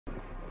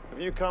Have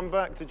you come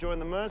back to join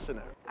the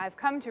mercenaries? I've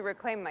come to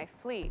reclaim my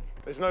fleet.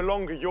 It's no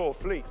longer your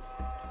fleet.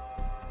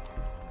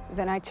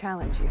 Then I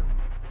challenge you.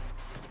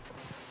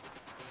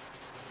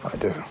 I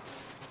do.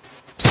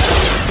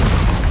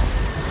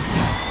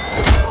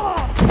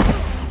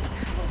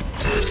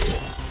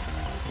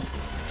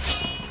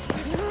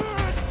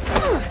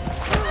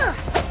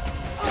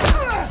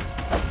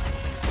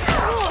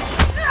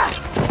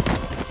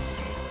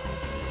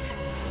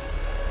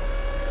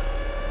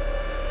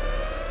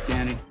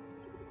 Standing.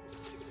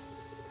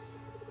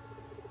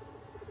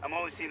 I'm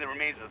only seeing the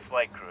remains of the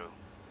flight crew.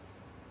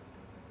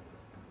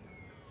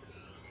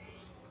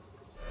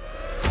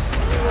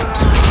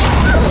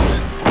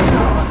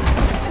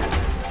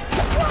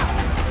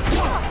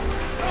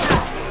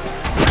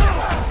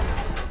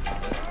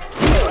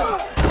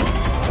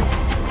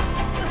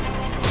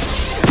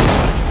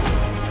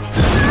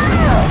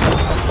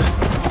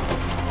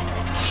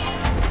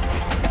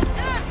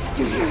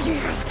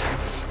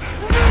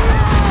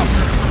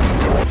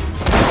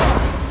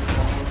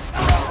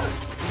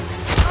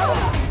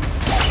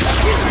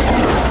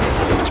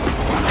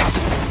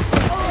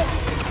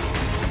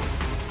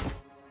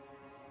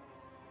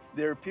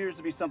 There appears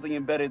to be something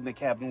embedded in the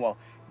cabin wall.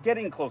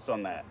 Getting close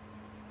on that.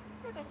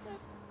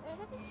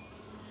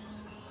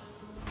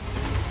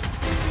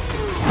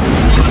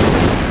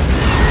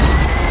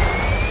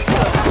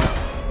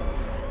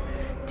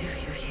 Do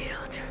you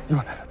yield?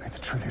 You'll never be the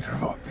true leader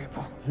of our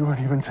people. You won't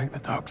even take the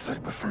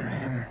Darksaber from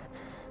him.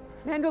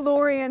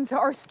 Mandalorians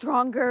are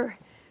stronger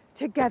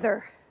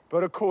together.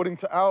 But according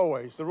to our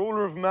ways, the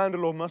ruler of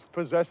Mandalore must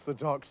possess the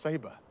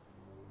Darksaber.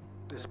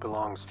 This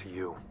belongs to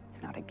you.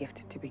 It's not a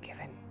gift to be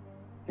given,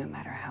 no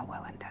matter how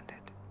well intended.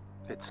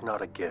 It's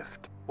not a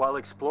gift. While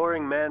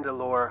exploring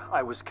Mandalore,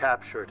 I was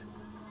captured.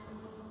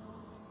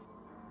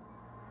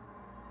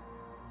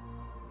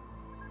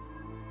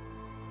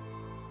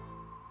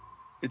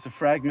 It's a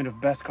fragment of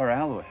Beskar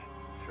alloy.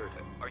 Sure.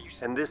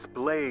 And this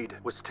blade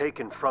was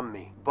taken from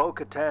me.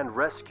 Bo-Katan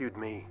rescued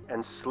me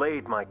and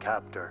slayed my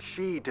captor.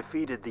 She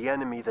defeated the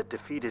enemy that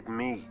defeated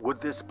me.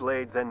 Would this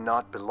blade then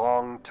not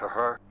belong to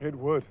her? It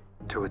would.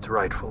 To its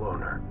rightful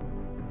owner.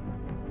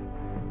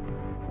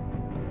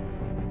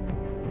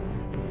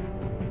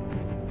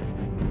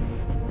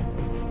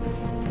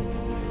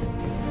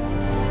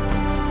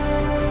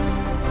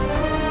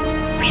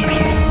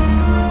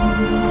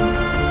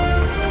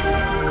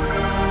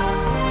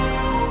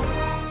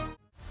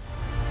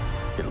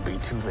 It'll be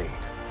too late.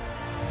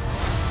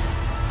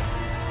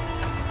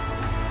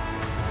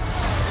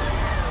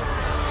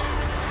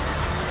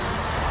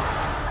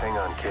 Hang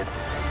on, kid.